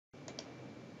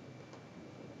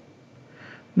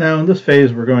Now in this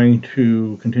phase we're going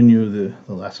to continue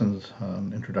the lessons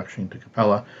introduction to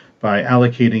Capella by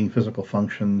allocating physical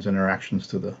functions and interactions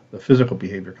to the physical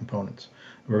behavior components.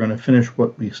 We're going to finish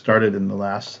what we started in the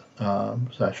last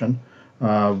session.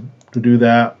 To do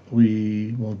that,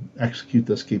 we will execute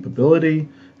this capability,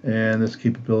 and this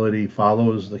capability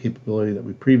follows the capability that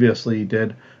we previously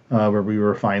did where we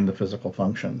refined the physical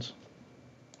functions.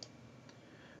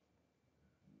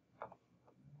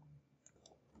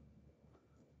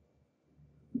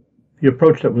 The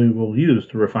approach that we will use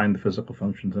to refine the physical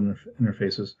functions and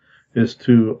interfaces is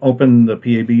to open the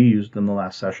PAB used in the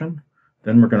last session.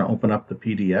 Then we're going to open up the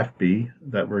PDFB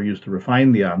that were used to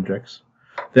refine the objects.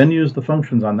 Then use the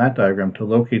functions on that diagram to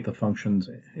locate the functions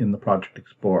in the Project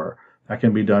Explorer. That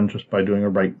can be done just by doing a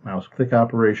right mouse click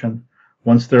operation.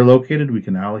 Once they're located, we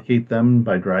can allocate them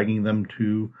by dragging them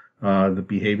to the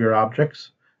behavior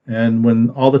objects. And when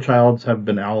all the childs have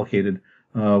been allocated,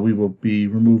 we will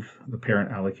remove the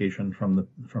parent allocation from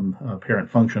parent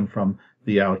function from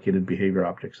the allocated behavior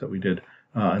objects that we did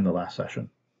in the last session.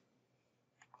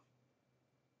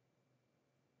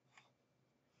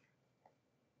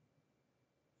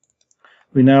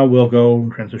 We now will go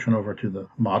transition over to the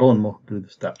model and we'll do the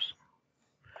steps.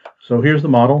 So here's the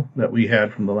model that we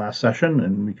had from the last session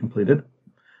and we completed.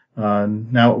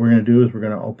 Now what we're going to do is we're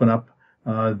going to open up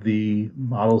the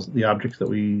models, the objects that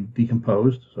we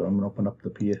decomposed. So I'm going to open up the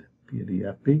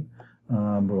PDFB.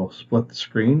 We'll split the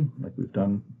screen like we've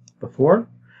done before.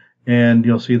 And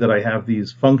you'll see that I have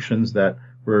these functions that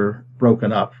were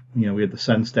broken up. We had the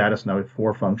send status, now we have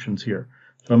 4 functions here.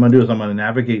 So what I'm going to do is I'm going to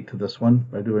navigate to this one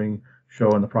by doing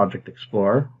show in the Project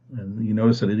Explorer. And you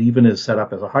notice that it even is set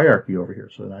up as a hierarchy over here.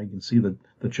 So now you can see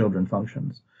the children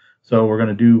functions. So we're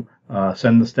going to do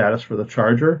send the status for the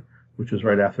charger, which is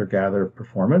right after gather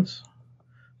performance.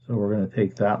 So we're going to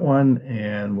take that one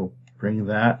and we'll bring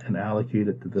that and allocate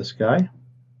it to this guy.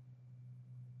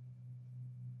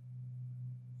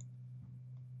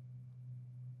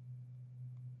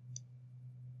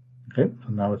 Okay, so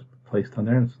now it's placed on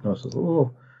there. And notice it's a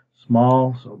little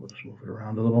small, so we'll just move it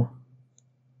around a little.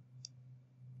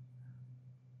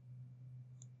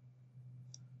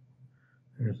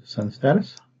 There's the send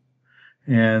status.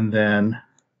 And then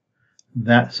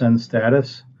that send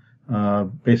status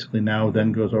basically now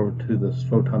then goes over to this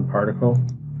photon particle,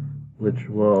 which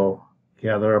will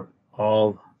gather up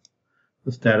all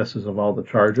the statuses of all the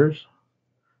chargers.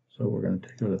 So we're going to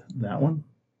take that one.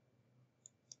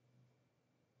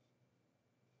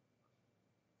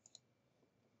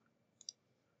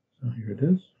 So here it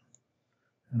is.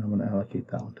 And I'm going to allocate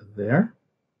that one to there.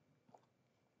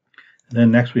 And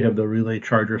then next we have the relay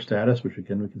charger status, which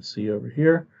again we can see over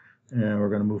here. And we're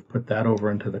going to put that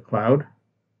over into the cloud.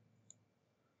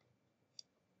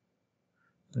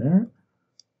 There.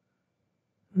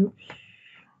 Oops.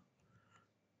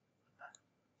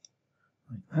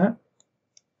 Like that.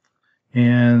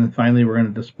 And finally we're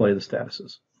going to display the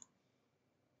statuses.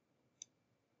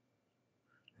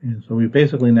 And so we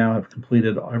basically now have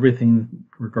completed everything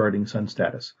regarding send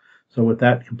status. So with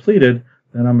that completed,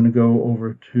 then I'm going to go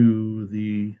over to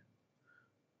the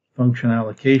function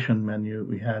allocation menu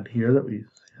we had here that we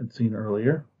had seen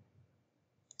earlier.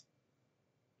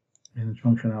 In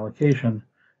function allocation,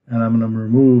 and I'm going to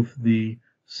remove the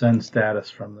send status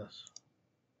from this.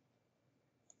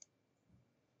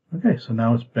 Okay, so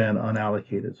now it's been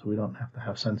unallocated, so we don't have to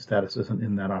have send status isn't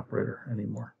in that operator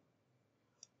anymore.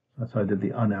 That's how I did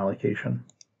the unallocation.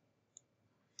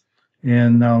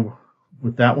 And now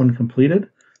with that one completed,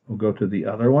 we'll go to the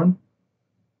other one.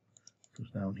 It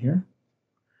goes down here.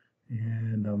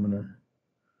 And I'm going to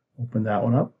open that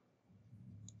one up.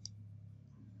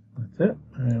 That's it.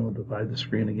 And we'll divide the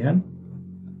screen again.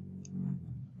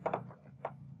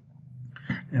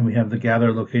 And we have the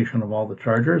gather location of all the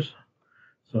chargers.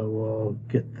 So we'll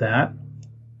get that.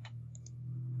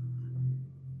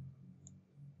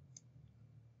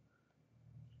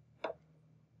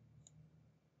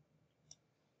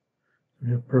 We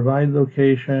have provide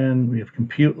location, we have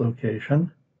compute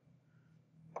location.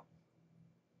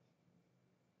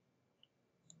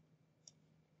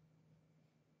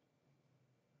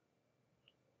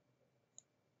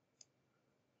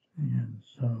 And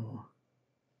so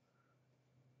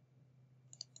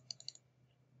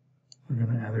we're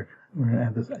going to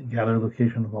add this gather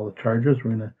location of all the chargers.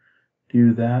 We're going to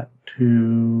do that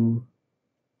to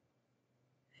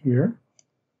here.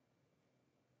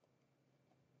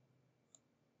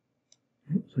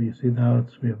 Okay, so you see now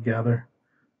we have gather.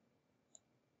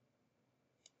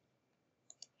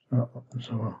 So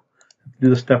I'll do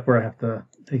the step where I have to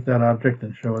take that object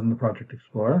and show it in the Project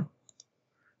Explorer.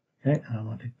 Okay, and I'm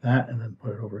going to take that and then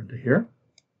put it over into here.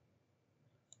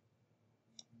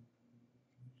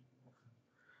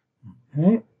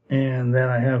 Okay, and then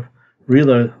I have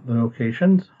relay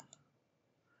locations.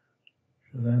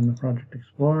 So then the Project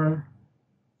Explorer.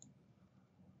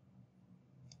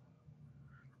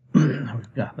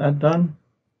 We've got that done.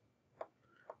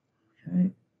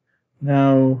 Okay,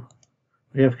 now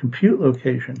we have compute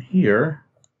location here,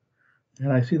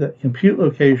 and I see that compute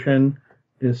location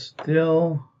is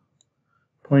still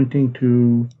pointing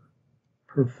to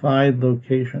provide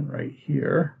location right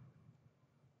here.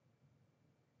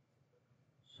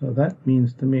 So that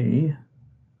means to me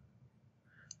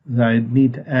that I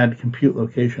need to add compute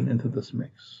location into this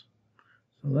mix.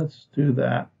 So let's do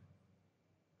that.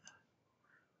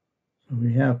 So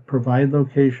we have provide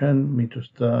location. Let me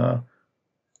just provide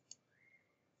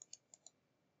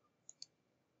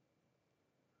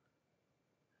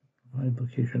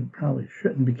location probably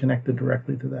shouldn't be connected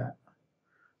directly to that.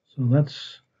 So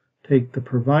let's take the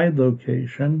provide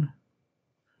location.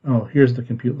 Oh, here's the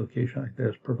compute location. Right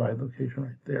there's provide location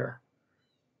right there.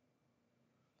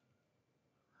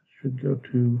 Should go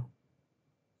to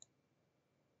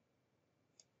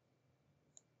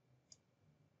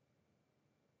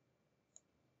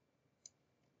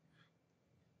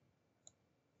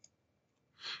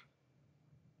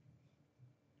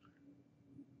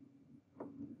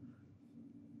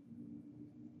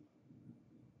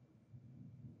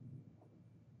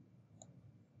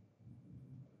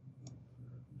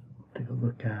take a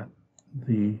look at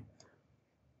the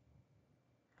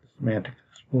Semantic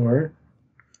Explorer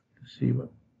to see what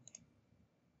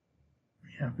we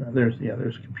have.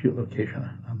 There's compute location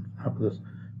on top of this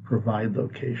provide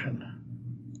location.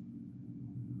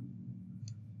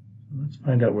 So let's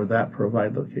find out where that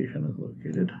provide location is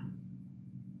located.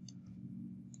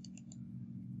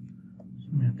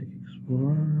 Semantic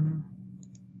Explorer.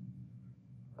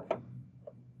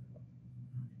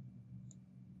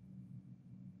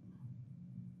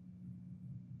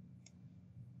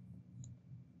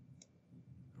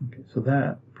 Okay, so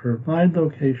that provide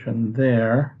location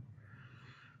there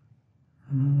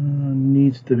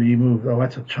needs to be moved. Oh,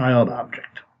 that's a child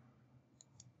object.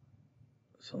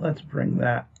 So let's bring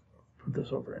that, put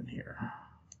this over in here.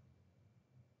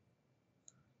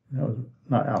 That was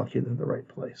not allocated to the right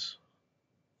place.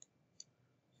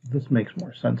 This makes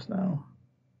more sense now.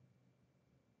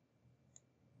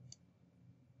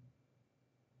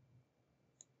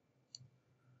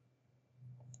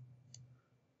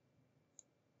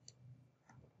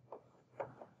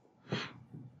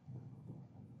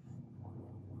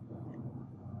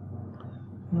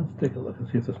 Let's take a look and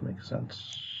see if this makes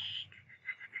sense.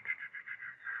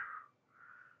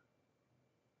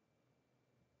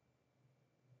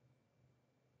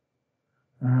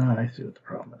 I see what the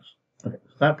problem is. Okay,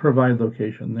 so that provide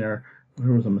location there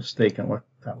was a mistake on what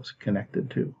that was connected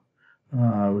to.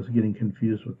 I was getting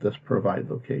confused with this provide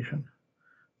location.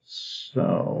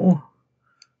 So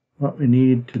what we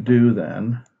need to do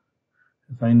then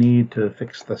is I need to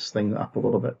fix this thing up a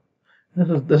little bit.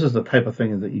 This is the type of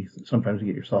thing that you sometimes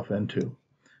get yourself into.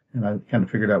 And I kind of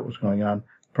figured out what's going on.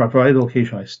 Provide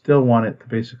location, I still want it to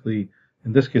basically,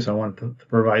 in this case, I want it to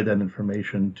provide that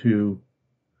information to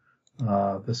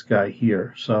this guy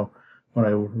here. So what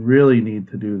I really need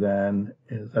to do then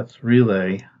is that's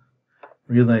relay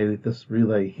this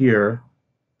relay here.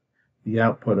 The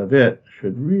output of it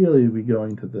should really be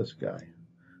going to this guy.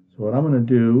 So what I'm going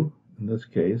to do in this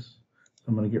case,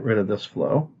 I'm going to get rid of this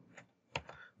flow,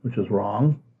 which is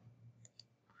wrong.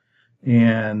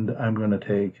 And I'm going to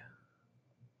take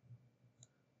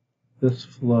this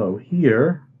flow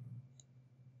here,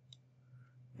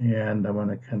 and I'm going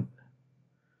to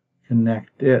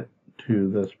connect it to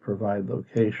this provide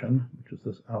location, which is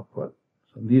this output.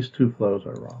 So these two flows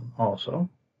are wrong also.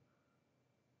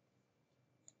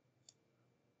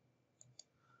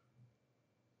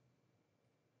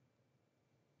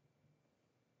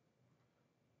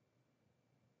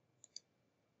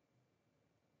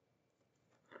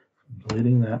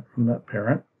 Deleting that from that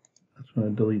parent. That's going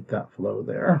to delete that flow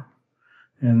there.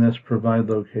 And this provide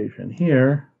location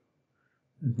here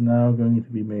is now going to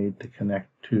be made to connect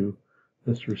to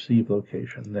this receive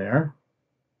location there.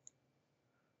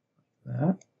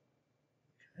 That.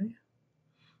 Okay.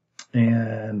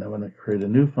 And I'm going to create a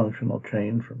new functional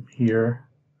chain from here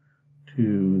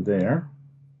to there.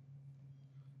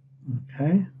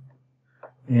 Okay.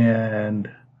 And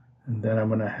then I'm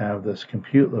going to have this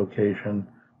compute location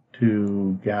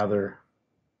to gather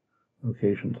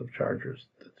locations of chargers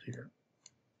that's here.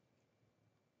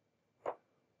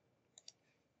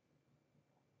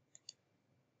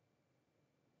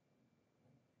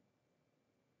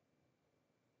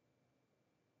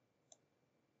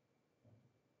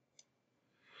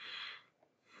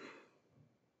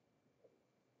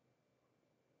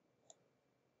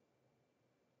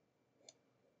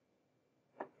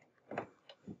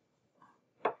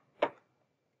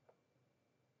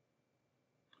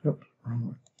 Oops, wrong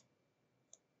one.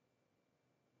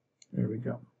 There we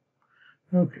go.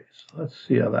 Okay, so let's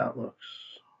see how that looks.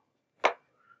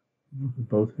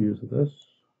 Both views of this.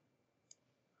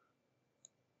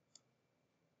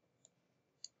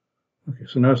 Okay,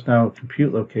 so notice now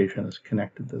compute location is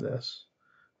connected to this.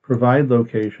 Provide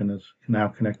location is now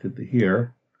connected to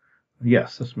here.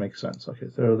 Yes, this makes sense. Okay,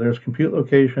 so there's compute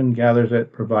location, gathers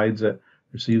it, provides it,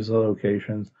 receives the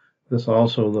locations. This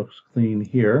also looks clean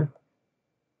here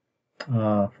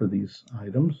for these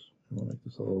items. We'll make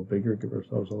this a little bigger, give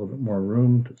ourselves a little bit more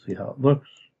room to see how it looks.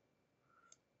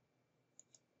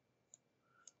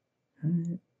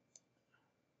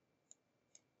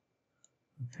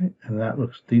 Okay, and that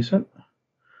looks decent.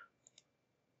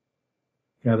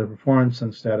 Gather performance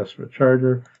and status for a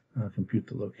charger, compute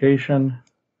the location.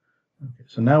 Okay,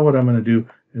 so now what I'm going to do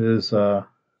is, this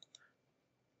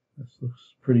looks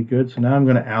pretty good. So now I'm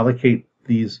going to allocate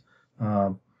these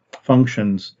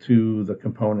functions to the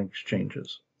component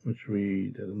exchanges, which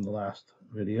we did in the last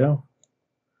video.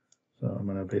 So I'm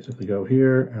going to basically go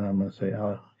here and I'm going to say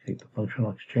allocate the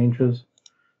functional exchanges.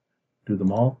 Do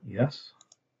them all, yes.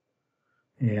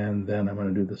 And then I'm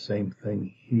going to do the same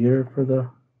thing here for the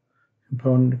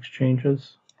component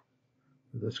exchanges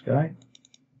for this guy.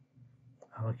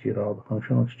 Allocate all the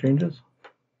functional exchanges.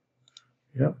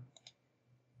 Yep.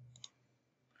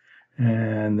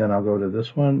 And then I'll go to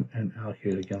this one and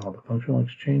allocate again all the functional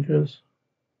exchanges.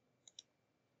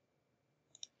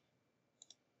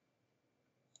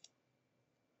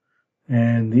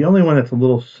 And the only one that's a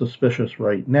little suspicious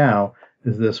right now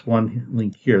is this one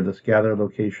link here, this gather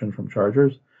location from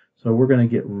chargers. So we're going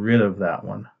to get rid of that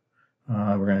one.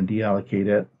 We're going to deallocate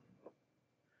it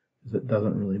because it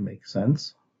doesn't really make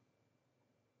sense.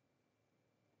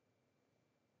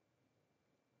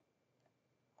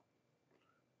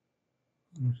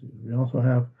 We also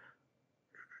have,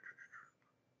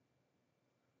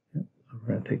 we're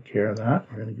going to take care of that.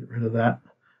 We're going to get rid of that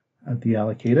and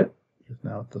deallocate it because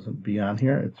now it doesn't be on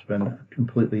here. It's been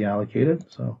completely allocated.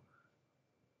 So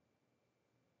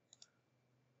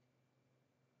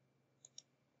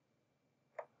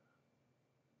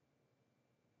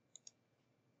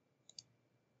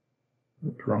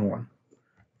oops, wrong one.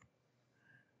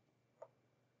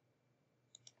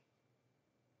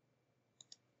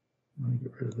 Let me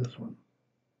get rid of this one.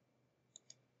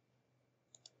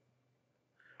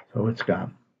 So it's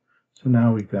gone. So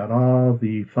now we've got all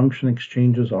the function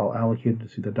exchanges all allocated. To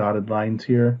see the dotted lines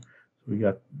here. So we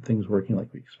got things working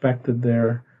like we expected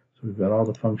there. So we've got all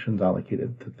the functions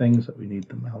allocated to things that we need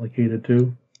them allocated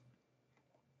to.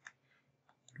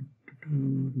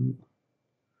 And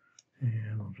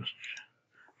we'll just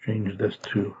change this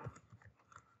to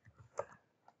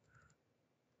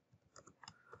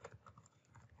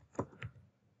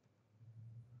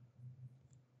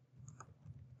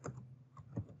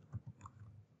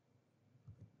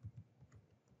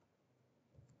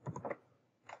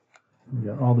we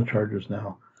got all the chargers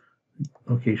now,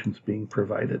 locations being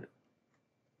provided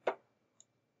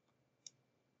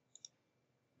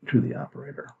to the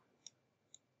operator.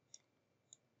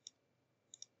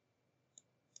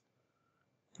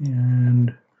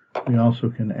 And we also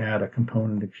can add a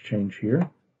component exchange here.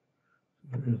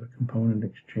 There is a component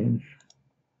exchange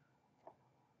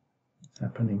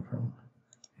happening from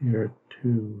here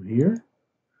to here.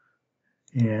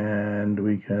 And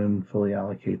we can fully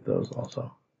allocate those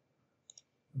also.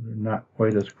 They're not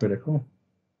quite as critical.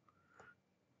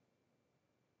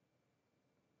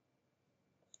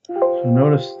 So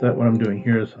notice that what I'm doing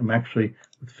here is I'm actually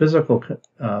with physical,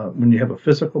 when you have a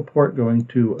physical port going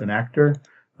to an actor,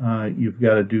 you've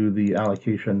got to do the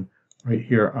allocation right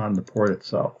here on the port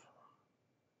itself.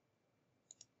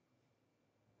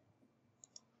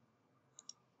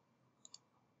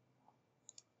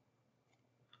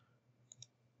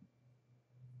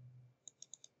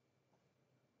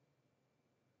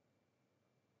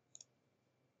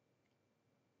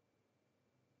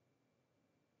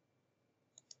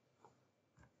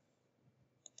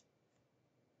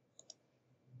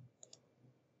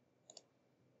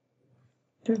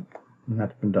 Okay, and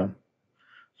that's been done.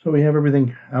 So we have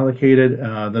everything allocated.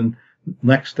 Then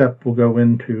next step will go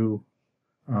into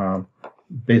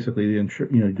basically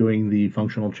doing the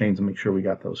functional chains and make sure we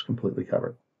got those completely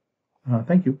covered.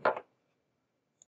 Thank you.